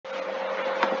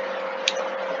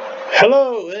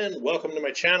Hello and welcome to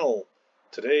my channel.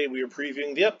 Today we are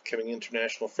previewing the upcoming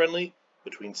international friendly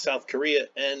between South Korea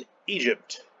and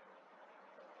Egypt.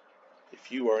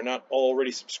 If you are not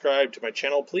already subscribed to my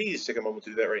channel, please take a moment to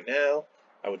do that right now.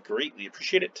 I would greatly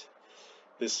appreciate it.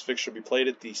 This fixture will be played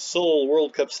at the Seoul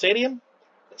World Cup Stadium.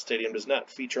 The stadium does not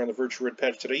feature on the VirtuaRED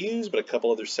Patch that I use, but a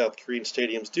couple other South Korean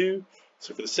stadiums do.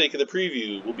 So for the sake of the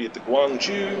preview, we'll be at the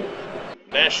Gwangju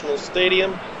National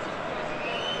Stadium,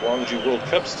 Gwangju World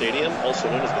Cup Stadium, also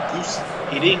known as the Goose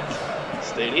Eating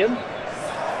Stadium,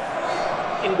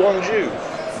 in Gwangju.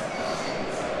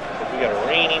 We got a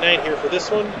rainy night here for this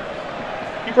one.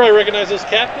 You probably recognize those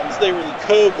captains. They were the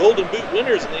co-Golden Boot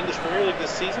winners in the English Premier League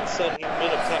this season. Son Heung-min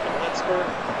of Tottenham Hotspur,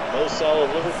 Mo Salah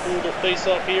of Liverpool will face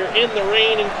off here in the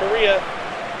rain in Korea.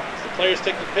 As the players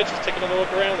take the pitch, let's take another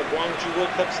look around the Gwangju World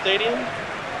Cup Stadium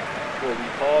before we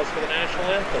pause for the national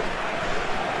anthem.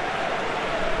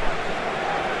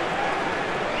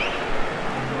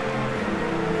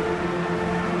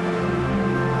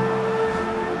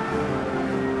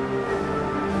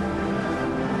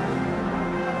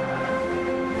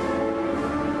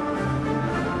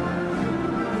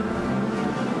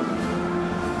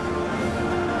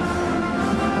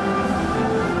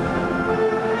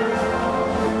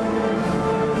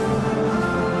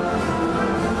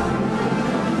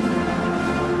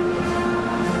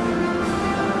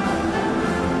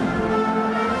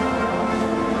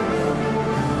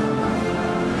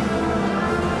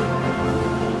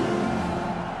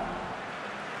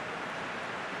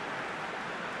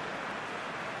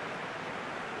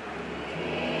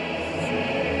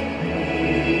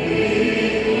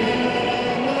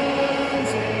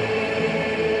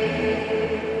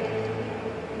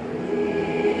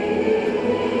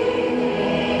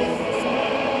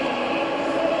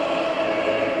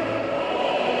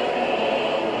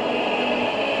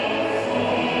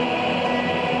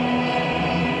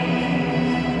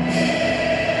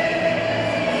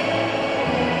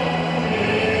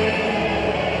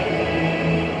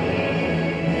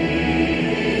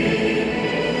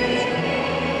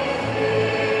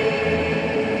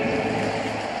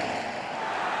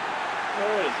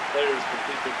 Players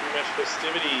complete their pre-match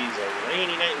festivities. A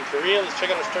rainy night in Korea. Let's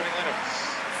check out our starting lineups.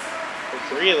 For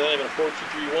Korea, they have a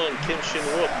 4-2-3-1. Kim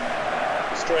Shin-wook,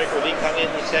 the striker. Lee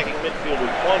Kang-in, the attacking midfielder.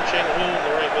 Kwon Chang-hoon,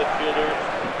 the right midfielder.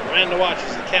 Miranda Watch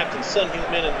is the captain. Son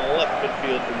Heung-min in the left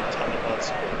midfield from Tottenham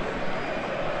Hotspur.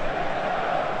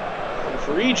 And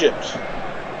for Egypt,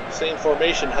 same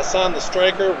formation. Hassan, the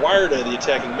striker. Warda, the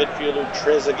attacking midfielder.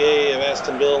 Trezeguet of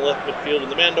Aston Villa, left midfield.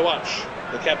 And the man to watch,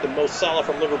 the captain Mo Salah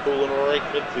from Liverpool in the right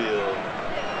midfield.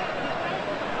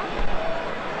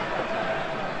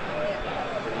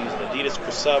 We're using Adidas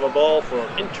Crosava ball for our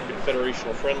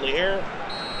interconfederational friendly here.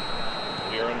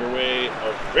 We are underway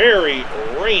our very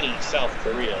rainy South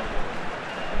Korea.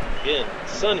 Again,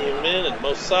 Son Heung-min and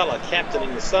Mo Salah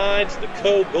captaining the sides, the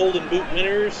co-Golden Boot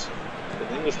winners in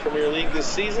the English Premier League this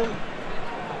season.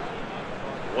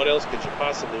 What else could you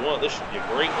possibly want? This should be a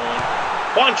great one.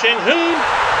 Kwon Chang-hoon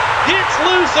gets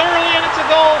loose early, and it's a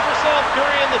goal for South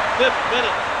Korea in the 5th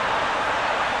minute.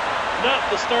 Not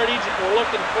the start Egypt were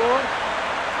looking for.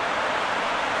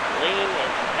 Rain,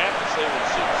 I have to say, would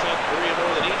suit South Korea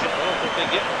more than Egypt. I don't think they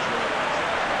get much rain.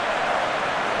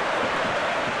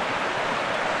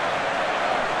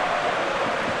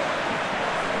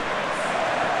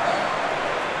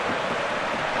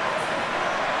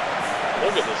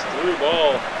 Look at this through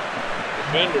ball.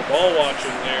 Defender ball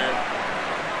watching there.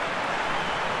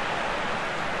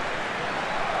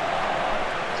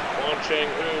 Kwon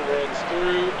Chang-hoon runs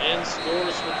through and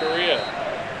scores for Korea.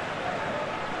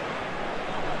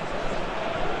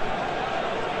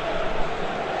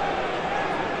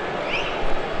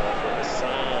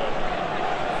 Hassan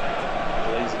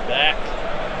plays it back.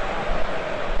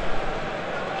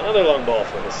 Another long ball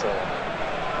for Hassan.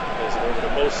 Plays it over to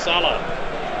Mo Salah.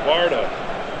 Warda.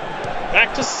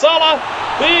 Back to Salah.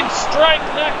 Big strike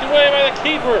knocked away by the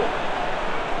keeper.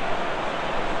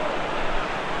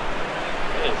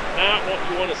 That is not what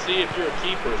you want to see if you're a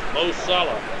keeper. Mo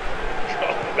Salah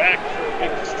coming back for a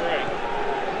big strike.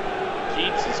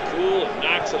 Keeps his cool and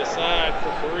knocks it aside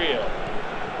for Korea.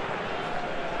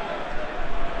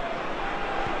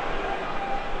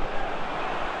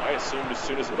 I assumed as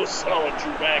soon as Mo Salah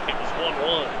drew back it was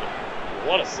 1-1.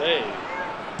 What a save.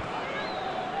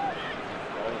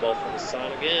 Ball from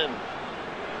Hassan again.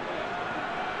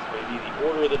 This may be the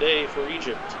order of the day for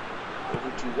Egypt. Over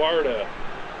to Warda.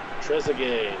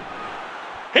 Trezeguet.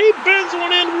 He bends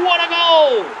one in. What a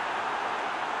goal!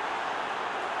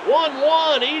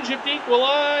 1-1. Egypt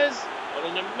equalize on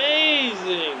an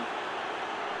amazing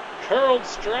curled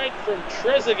strike from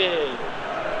Trezeguet.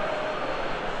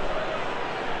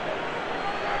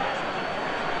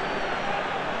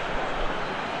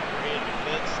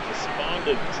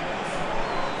 abundant.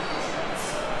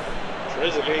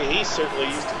 Trezeguet, he's certainly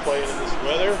used to playing in this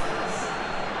weather.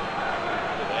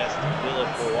 Been asked to fill it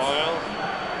for a while.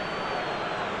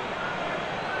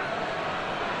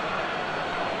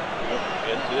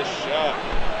 Get this shot.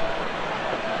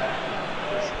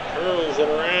 Just curls it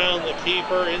around the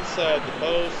keeper inside the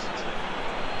post.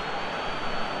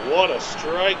 What a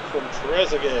strike from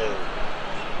Trezeguet.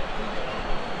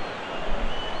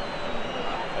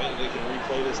 I think they can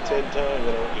replay this 10 times.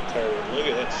 I don't get tired of it. Look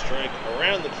at that strike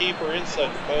around the keeper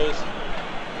inside the post.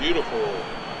 Beautiful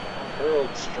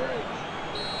curled strike.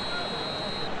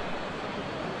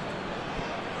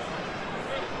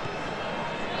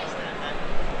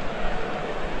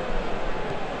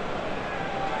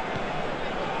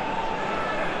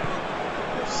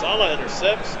 Salah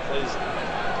intercepts, plays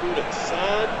through to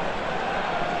Hassan.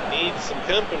 Needs some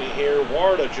company here.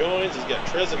 Warda joins. He's got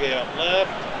Trezeguet out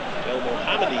left. El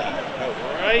Mohammadi out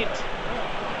right.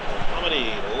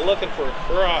 Mohammadi looking for a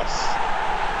cross.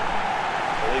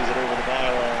 Lays it over the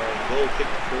byline. Goal kick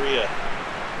to Korea.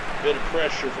 Bit of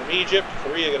pressure from Egypt.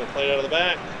 Korea going to play it out of the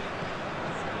back.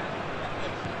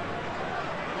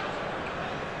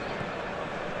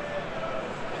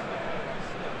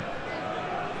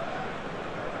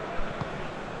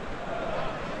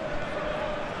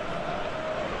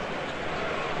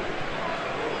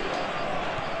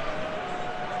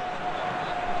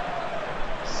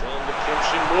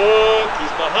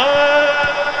 He's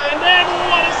behind, and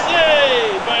what a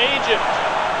save by Egypt.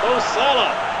 Mo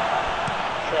Salah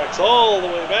tracks all the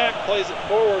way back, plays it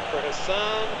forward for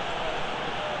Hassan.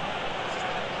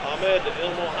 Ahmed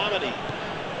El Mohammadi.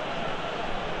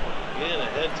 Again,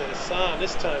 ahead to Hassan.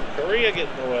 This time, Korea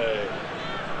getting away.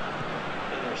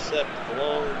 Intercept the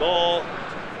long ball.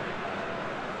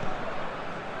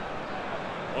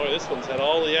 Boy, this one's had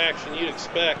all the action you'd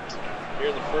expect here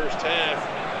in the first half.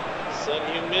 Son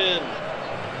Heung-min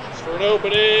for an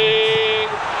opening,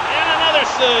 and another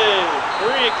save.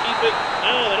 Korea keep it.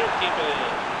 No, they don't keep it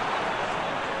in.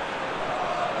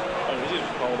 Oh, he's even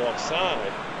called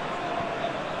offside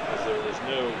because there was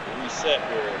no reset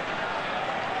here.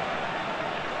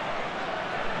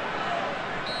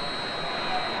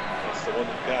 That's the one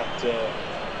that got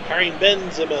Karim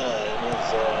Benzema in his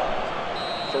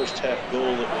first half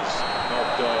goal that was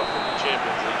knocked off in the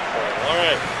Champions League final. All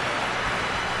right.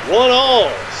 1-1,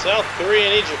 South Korea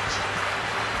and Egypt.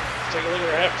 Let's take a look at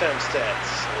our halftime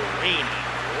stats. A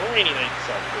rainy night in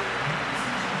South Korea.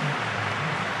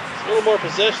 It's a little more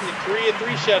possession to Korea,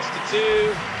 3 shots to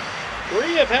 2.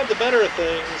 Korea have had the better of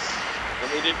things,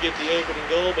 and they did get the opening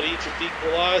goal, but Egypt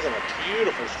equalized on a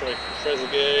beautiful strike from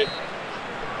Trezeguet.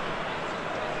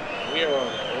 We are on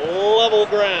level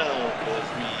ground as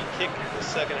we kick the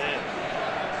second half.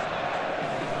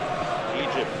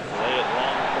 Egypt lay it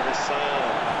long for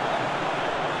Hassan.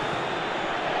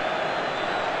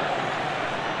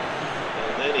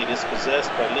 He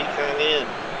dispossessed by Lee Kang-in.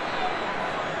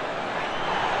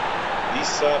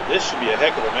 This should be a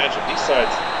heck of a matchup. These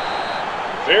sides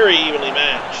very evenly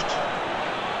matched.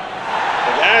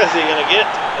 The guys are going to get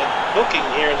a booking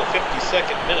here in the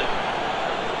 52nd minute.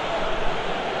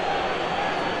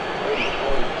 Pretty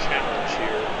hard challenge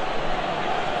here.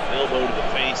 Elbow to the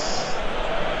face.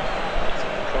 That's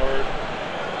on the card.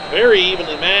 Very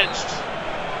evenly matched.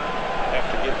 Have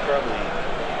to give probably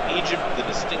Egypt the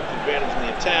distinct advantage in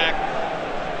the attack.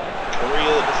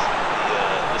 Korea the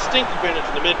distinct advantage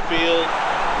in the midfield.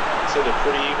 So they're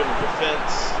pretty even in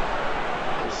defense.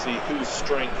 We'll see whose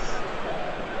strength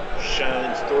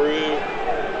shines through.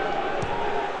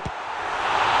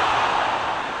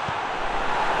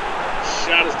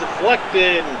 Shot is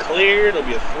deflected and cleared. It'll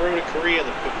be a throw to Korea in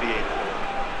the 58th.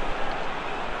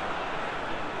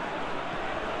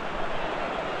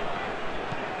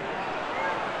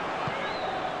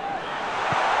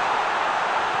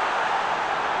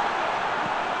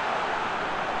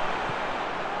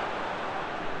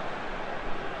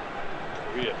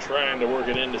 Trying to work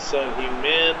it into Son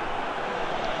Heung-min.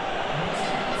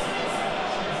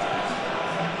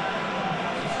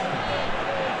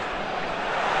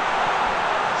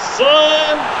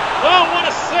 Son! Oh, what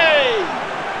a save!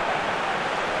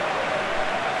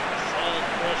 Son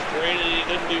frustrated. He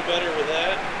couldn't do better with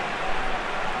that.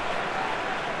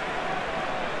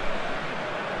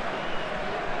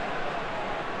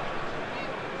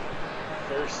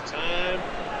 First time.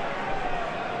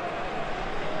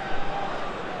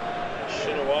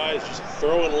 Is just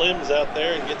throwing limbs out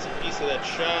there and gets a piece of that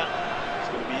shot.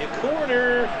 It's going to be a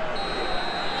corner.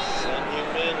 Son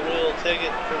Heung-min will take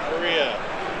it from Korea.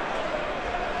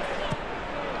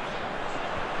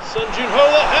 Son Jun-ho,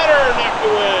 the header, knocked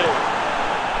away.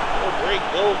 Oh, Great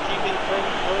goalkeeping from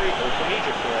Korea, or from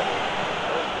Egypt, rather.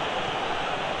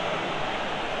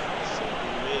 Son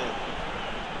Heung-min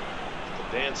to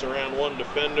dance around one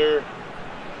defender.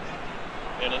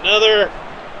 And another.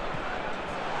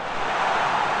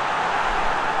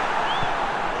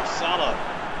 Salah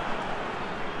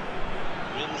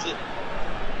wins it.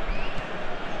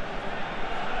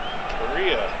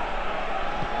 Korea.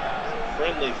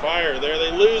 Friendly fire there.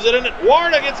 They lose it, and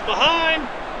Warda gets behind.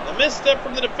 A misstep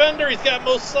from the defender. He's got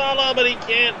Mo Salah, but he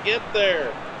can't get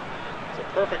there. It's a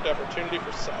perfect opportunity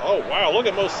for Salah. Oh, wow. Look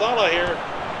at Mo Salah here.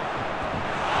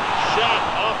 Shot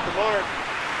off the mark.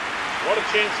 What a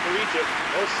chance for Egypt.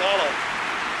 Mo Salah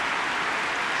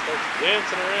starts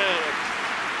dancing around.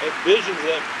 I have visions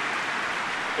of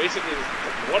basically,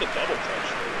 what a double touch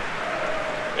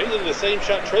there. Basically the same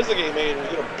shot Trezeguet made. He's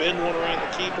going to bend one around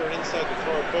the keeper and inside the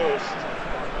far post.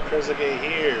 Trezeguet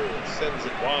here sends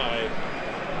it wide.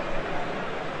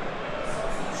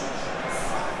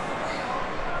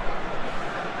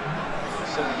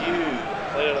 Son Heung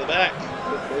played out of the back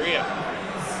for Korea.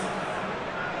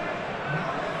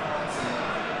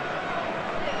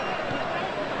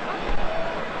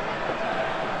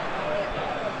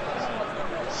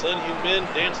 Son Heung-min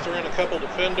danced around a couple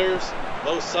defenders.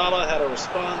 Mo Salah had a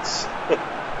response.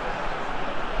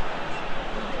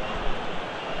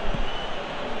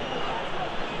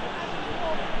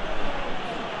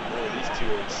 Boy, these two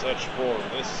are in such form.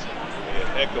 This will be a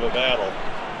heck of a battle.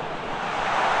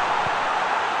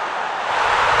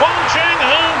 Kwon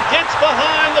Chang-hoon gets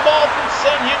behind the ball from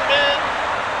Son Heung-min.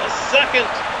 A second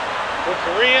for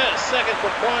Korea, a second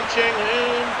for Kwon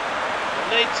Chang-hoon. And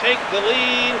they take the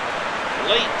lead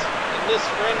late in this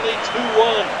friendly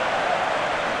 2-1.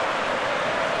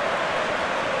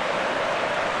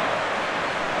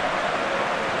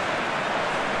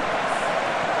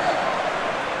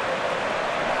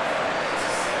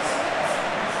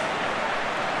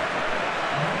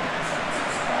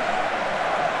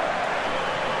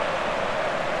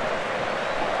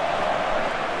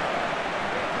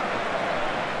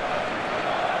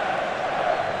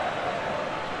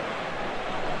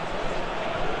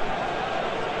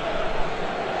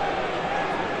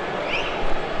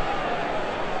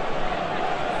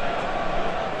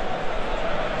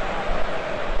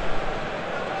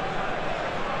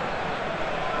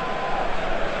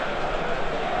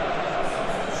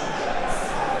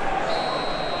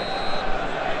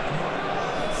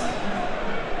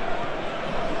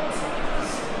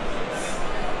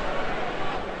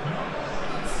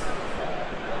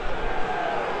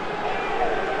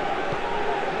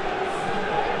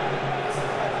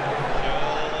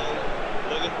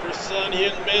 Son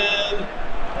Heung-min.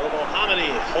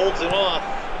 Mohammadi holds him off.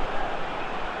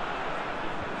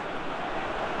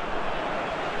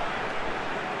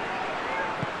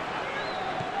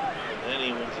 And then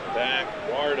he wins it back.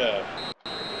 Warda.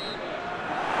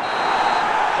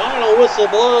 Final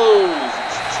whistle blows.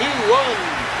 It's 2-1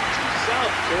 to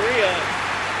South Korea.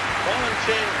 Kwon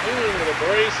Chang-hoon with a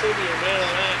brace. He'll be your man of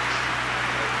the match.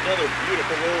 Another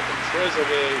beautiful goal from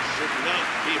Trezeguet should not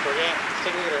be forgotten. Let's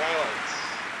take a look at our highlights.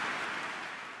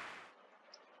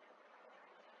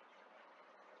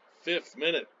 5th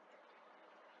minute.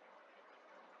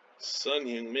 Son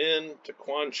Heung-min to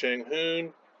Kwon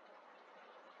Chang-hoon.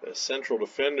 The central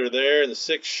defender there in the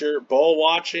 6th shirt, ball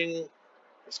watching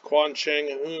as Kwon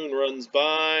Chang-hoon runs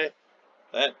by.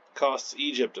 That costs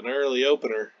Egypt an early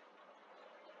opener.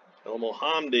 El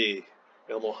Mohammadi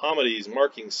is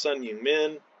marking Son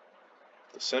Heung-min.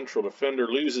 The central defender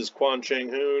loses Kwon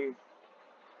Chang-hoon.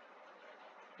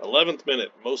 11th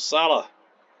minute, Mo Salah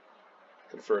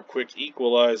looking for a quick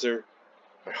equalizer.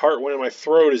 My heart went in my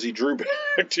throat as he drew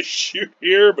back to shoot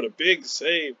here, but a big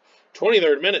save.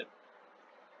 23rd minute.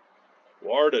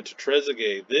 Warda to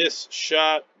Trezeguet. This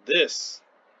shot, this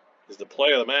is the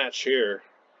play of the match here.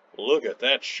 Look at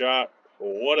that shot.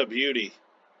 What a beauty.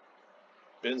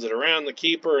 Bends it around the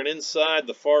keeper and inside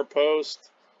the far post.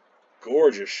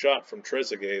 Gorgeous shot from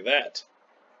Trezeguet. That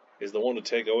is the one to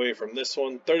take away from this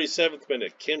one. 37th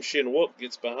minute. Kim Shin-wook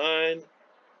gets behind.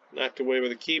 Knocked away by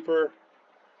the keeper.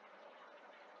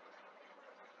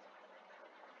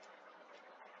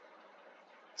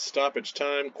 Stoppage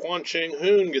time. Kwon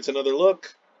Chang-hoon gets another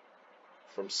look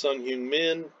from Son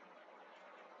Heung-min.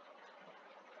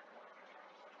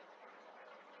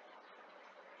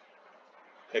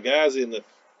 Hegazi in the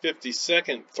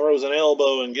 52nd throws an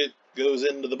elbow and goes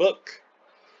into the book.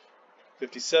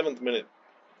 57th minute.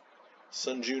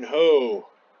 Sun Jun-ho.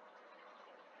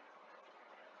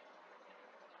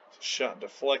 Shot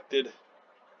deflected.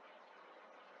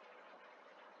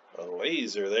 A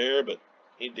laser there, but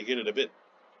need to get it a bit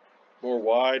More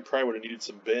wide. Probably would have needed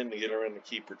some bend to get around the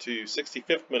keeper too.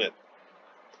 65th minute.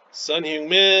 Sun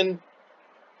Heung-min.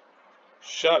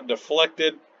 Shot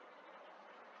deflected.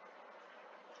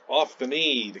 Off the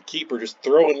knee. The keeper just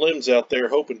throwing limbs out there,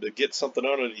 hoping to get something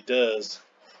on it. He does.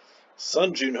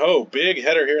 Sun Joon-ho, big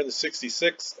header here in the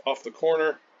 66th, off the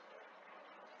corner.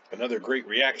 Another great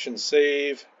reaction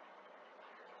save.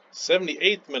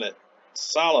 78th minute.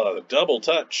 Salah, the double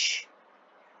touch.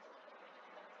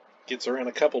 Gets around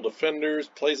a couple defenders,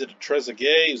 plays it to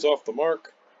Trezeguet, who's off the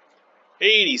mark.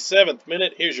 87th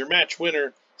minute. Here's your match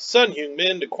winner. Sun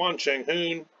Heung-min to Kwon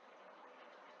Chang-hoon.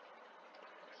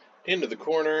 Into the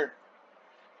corner.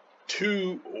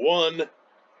 2-1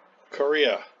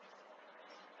 Korea.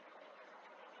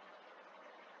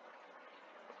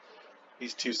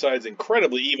 These two sides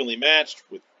incredibly evenly matched,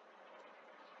 with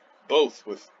both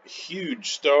with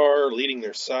huge star leading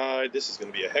their side. This is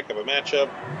going to be a heck of a matchup.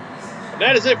 And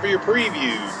that is it for your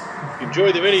preview. If you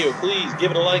enjoyed the video, please give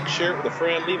it a like, share it with a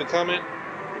friend, leave a comment.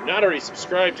 If you're not already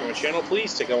subscribed to my channel,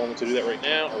 please take a moment to do that right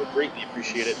now. I would greatly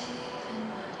appreciate it.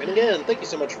 And again, thank you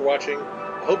so much for watching.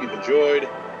 I hope you've enjoyed,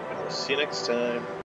 and I'll see you next time.